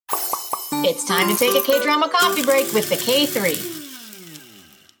It's time to take a K-drama coffee break with the K3.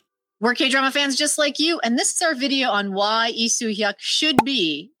 We're K-drama fans just like you, and this is our video on why SOO HYUK should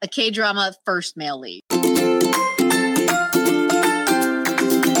be a K-drama first male lead. I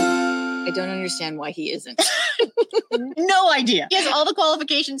don't understand why he isn't. No idea. He has all the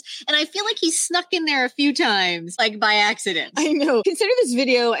qualifications, and I feel like he's snuck in there a few times, like by accident. I know. Consider this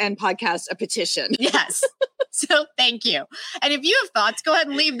video and podcast a petition. Yes. So thank you. And if you have thoughts, go ahead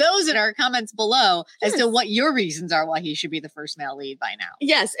and leave those in our comments below as to what your reasons are why he should be the first male lead by now.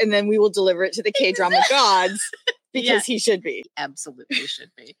 Yes, and then we will deliver it to the K-drama gods. Because he should be. Absolutely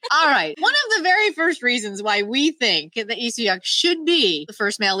should be. All right. One of the very first reasons why we think that SOO HYUK should be the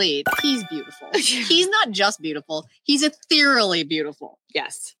first male lead, he's beautiful. He's not just beautiful. He's ethereally beautiful.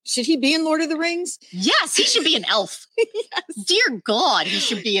 Yes. Should he be in Lord of the Rings? Yes, he should be an elf. Yes. Dear God, he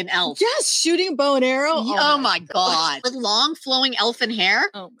should be an elf. Yes, shooting a bow and arrow. Oh my God. With long flowing elfin hair.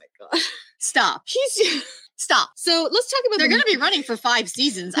 Oh my God. Stop. Stop. So let's talk about They're going to be running for 5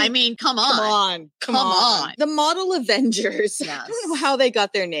 seasons. I mean, come on. Come on. The Model Avengers. Yes. I don't know how they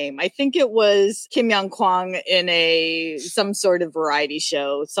got their name. I think it was Kim Young Kwang in some sort of variety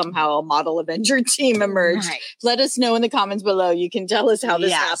show. Somehow a Model Avenger team emerged. Right. Let us know in the comments below. You can tell us how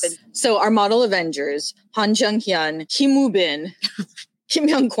this happened. So our Model Avengers, Han Jung-hyun, Kim Woo-bin, Kim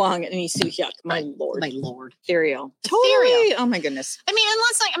Young Kwang, and SOO HYUK. My lord. Ethereal. Totally. Oh my goodness. I mean,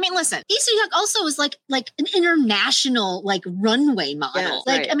 listen. SOO HYUK also is like an international runway model. Yeah,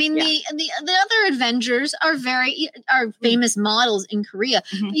 like, right. I mean, the other Avengers are famous models in Korea.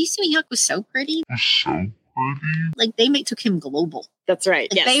 Mm-hmm. But SOO HYUK was so pretty. Like they took him global. That's right.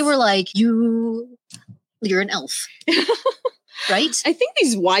 Like, they were like, you're an elf. Right? I think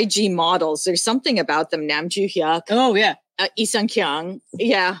these YG models, there's something about them. Namju Hyuk. Oh, yeah. Lee Sung-kyung.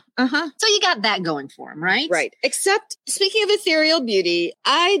 Yeah. Uh-huh. So you got that going for him, right? Right. Except, speaking of ethereal beauty,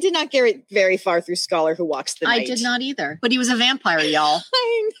 I did not get very far through Scholar Who Walks the Night. I did not either. But he was a vampire, y'all.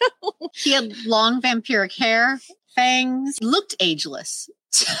 I know. He had long vampiric hair, fangs, looked ageless.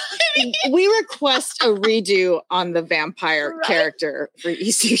 We request a redo on the vampire character for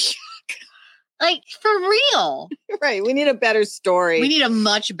SOO HYUK. Like, for real. Right. We need a better story. We need a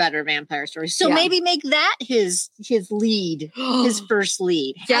much better vampire story. So maybe make that his lead, his first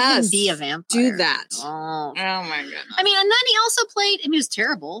lead. Have him be a vampire. Do that. Oh my goodness. I mean, and then he also played, he was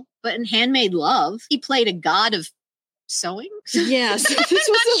terrible, but in Handmaid Love, he played a god of sewing. Yes. This was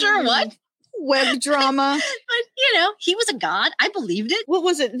not sure what. Web drama. But, he was a god. I believed it. What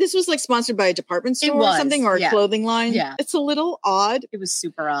was it? This was sponsored by a department store or something, or a clothing line. Yeah. It's a little odd. It was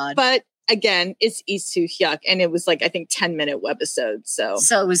super odd. But again, it's SOO HYUK, and it was I think 10-minute webisodes. So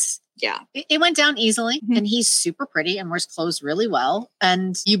it was, it went down easily, and he's super pretty and wears clothes really well.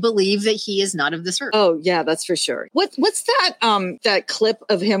 And you believe that he is not of this earth. Oh yeah, that's for sure. What's that, that clip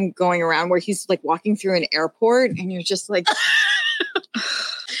of him going around where he's walking through an airport and you're just like,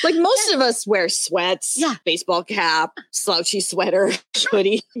 most of us wear sweats, baseball cap, slouchy sweater,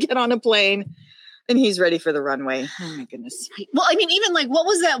 hoodie, get on a plane. And he's ready for the runway. Oh my goodness. Well, I mean, even what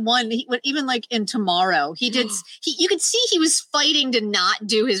was that one? Even in Tomorrow, he did. You could see he was fighting to not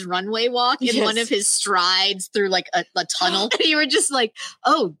do his runway walk in one of his strides through a tunnel. And you were just like,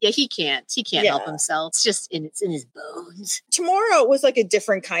 oh yeah, he can't help himself. It's in his bones. Tomorrow was a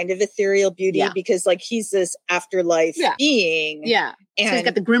different kind of ethereal beauty because he's this afterlife being. Yeah. And so he's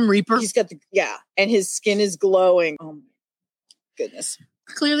got the Grim Reaper. He's got and his skin is glowing. Oh my goodness.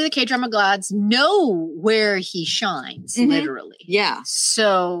 Clearly the K-drama gods know where he shines, literally. Yeah.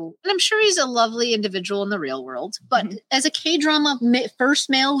 So, and I'm sure he's a lovely individual in the real world, but as a K-drama first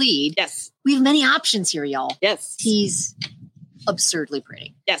male lead, we have many options here, y'all. Yes. He's absurdly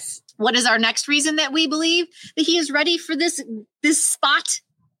pretty. Yes. What is our next reason that we believe that he is ready for this spot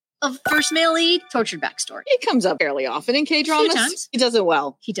of first male lead? Tortured backstory. It comes up fairly often in K-dramas. A few times. He does it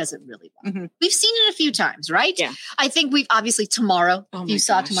well. He does it really well. We've seen it a few times, right? Yeah. I think we've obviously Tomorrow. Oh you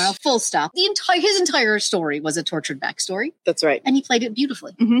saw Tomorrow, full stop. His entire story was a tortured backstory. That's right. And he played it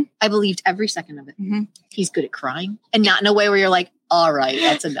beautifully. I believed every second of it. He's good at crying and not in a way where you're like, all right,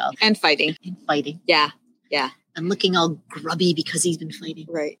 that's enough. And fighting. Yeah. Yeah. And looking all grubby because he's been fighting.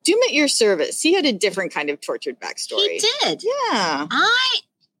 Right. Doom at Your Service. He had a different kind of tortured backstory. He did. Yeah.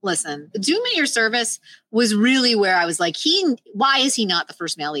 Listen, Doom at Your Service was really where I was like, why is he not the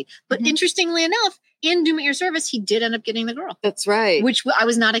first male lead? But interestingly enough, in Doom at Your Service, he did end up getting the girl. That's right. Which I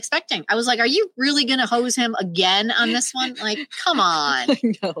was not expecting. I was like, are you really going to hose him again on this one? Like, come on. I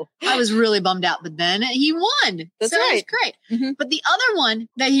know. I was really bummed out, but then he won. That's so right. It was great. But the other one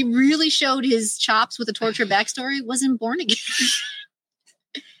that he really showed his chops with a torture backstory was in Born Again.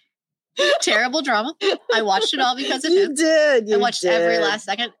 Terrible drama. I watched it all because of him. You did. I watched every last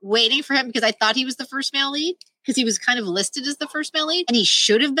second, waiting for him because I thought he was the first male lead. Because he was kind of listed as the first male lead, and he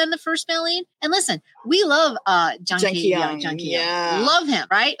should have been the first male lead. And listen, we love Jung Ki-young. Yeah. Love him,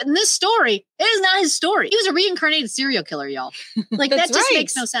 right? But in this story, it is not his story. He was a reincarnated serial killer, y'all. Like that just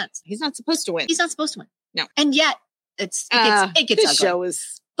makes no sense. He's not supposed to win. He's not supposed to win. No. And yet, it gets ugly. Show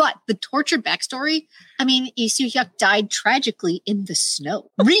is. But the tortured backstory, I mean, Lee Soo-hyuk died tragically in the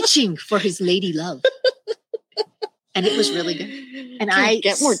snow, reaching for his lady love. And it was really good. And I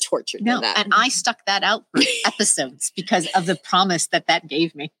get more tortured than that. And I stuck that out for episodes because of the promise that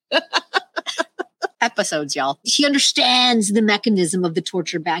gave me. Episodes, y'all. He understands the mechanism of the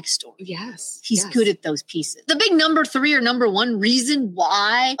torture backstory. Yes. He's good at those pieces. The big number 3 or number 1 reason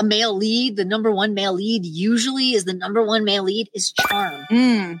why a male lead, the number 1 male lead usually is the number 1 male lead is charm.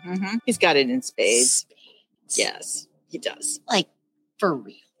 Mm-hmm. He's got it in spades. Yes, he does. Like, for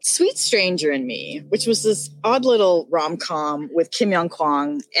real. Sweet Stranger in Me, which was this odd little rom-com with Kim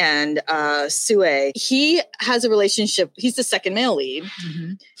Young-kwang and Sue. He has a relationship. He's the second male lead,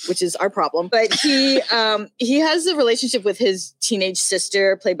 which is our problem. But he has a relationship with his teenage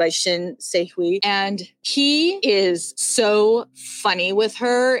sister, played by Shin Se-hui. And he is so funny with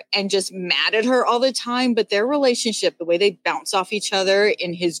her and just mad at her all the time. But their relationship, the way they bounce off each other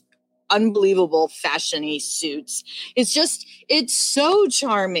in his unbelievable fashion-y suits. It's so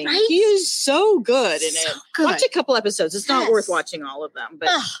charming. Right? He is so good in it. Good. Watch a couple episodes. It's not worth watching all of them, but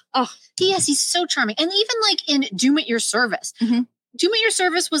he's so charming. And even like in Doom at Your Service. Doom at Your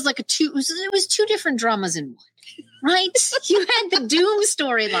Service was like it was 2 different dramas in one. Right? You had the Doom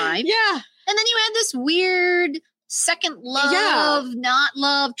storyline. Yeah. And then you had this weird second love, not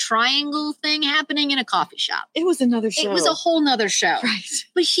love triangle thing happening in a coffee shop. It was another show. It was a whole nother show. Right.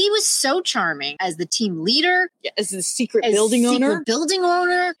 But he was so charming as the team leader. Yeah, as the secret building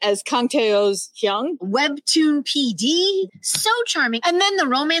owner. As Kang Tae-ho's Hyung. Webtoon PD. So charming. And then the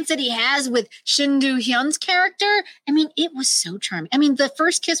romance that he has with Shin Do-hyun's character. I mean, it was so charming. I mean, the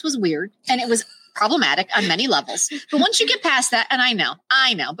first kiss was weird and it was problematic on many levels. But once you get past that, and I know,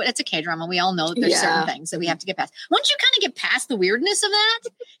 but it's a K-drama. We all know that there's certain things that we have to get past. Once you kind of get past the weirdness of that,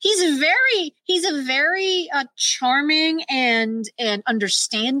 he's a very charming and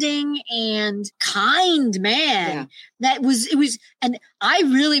understanding and kind man. Yeah. And I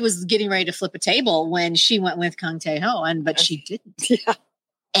really was getting ready to flip a table when she went with Kang Tae-ho, but she didn't. Yeah.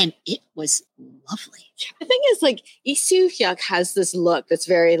 And it was lovely. The thing is, like, Lee Soo-hyuk has this look that's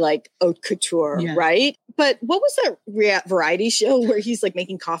very, like, haute couture, right? But what was that variety show where he's, like,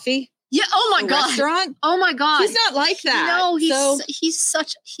 making coffee? Yeah, oh my God. Restaurant? Oh my God. He's not like that. No, he's so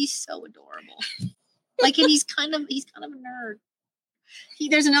adorable. Like, and he's kind of a nerd.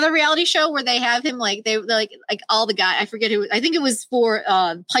 There's another reality show where they have him like all the guy. I forget who. I think it was for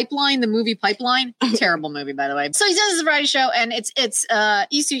Pipeline, the movie Pipeline. Terrible movie, by the way. So he does this variety show, and it's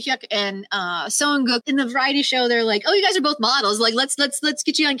Lee Soo-hyuk and So Eun-guk. In the variety show, they're like, "Oh, you guys are both models. Like, let's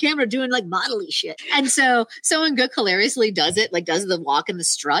get you on camera doing like modelly shit." And so Eun-guk hilariously does it, like does the walk and the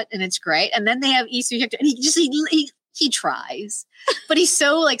strut, and it's great. And then they have Lee Soo-hyuk, and he tries, but he's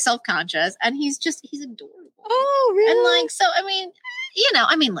so like self-conscious, and he's adorable. Oh, really? And like, so I mean.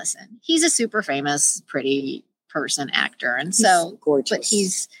 Listen, he's a super famous, pretty person, actor. And so, he's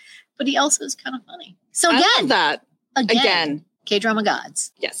gorgeous. But he also is kind of funny. So I love that. Again. K-drama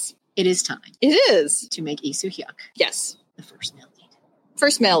gods. Yes. It is time. It is. To make Lee Soo-hyuk. Yes. The first male lead.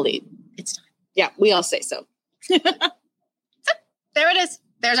 First male lead. It's time. Yeah, we all say so. So, there it is.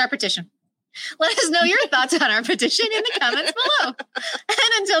 There's our petition. Let us know your thoughts on our petition in the comments below. And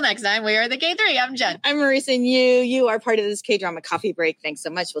until next time, we are the K3. I'm Jen. I'm Marisa, and you are part of this K-drama coffee break. Thanks so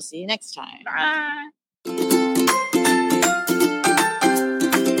much. We'll see you next time. Bye.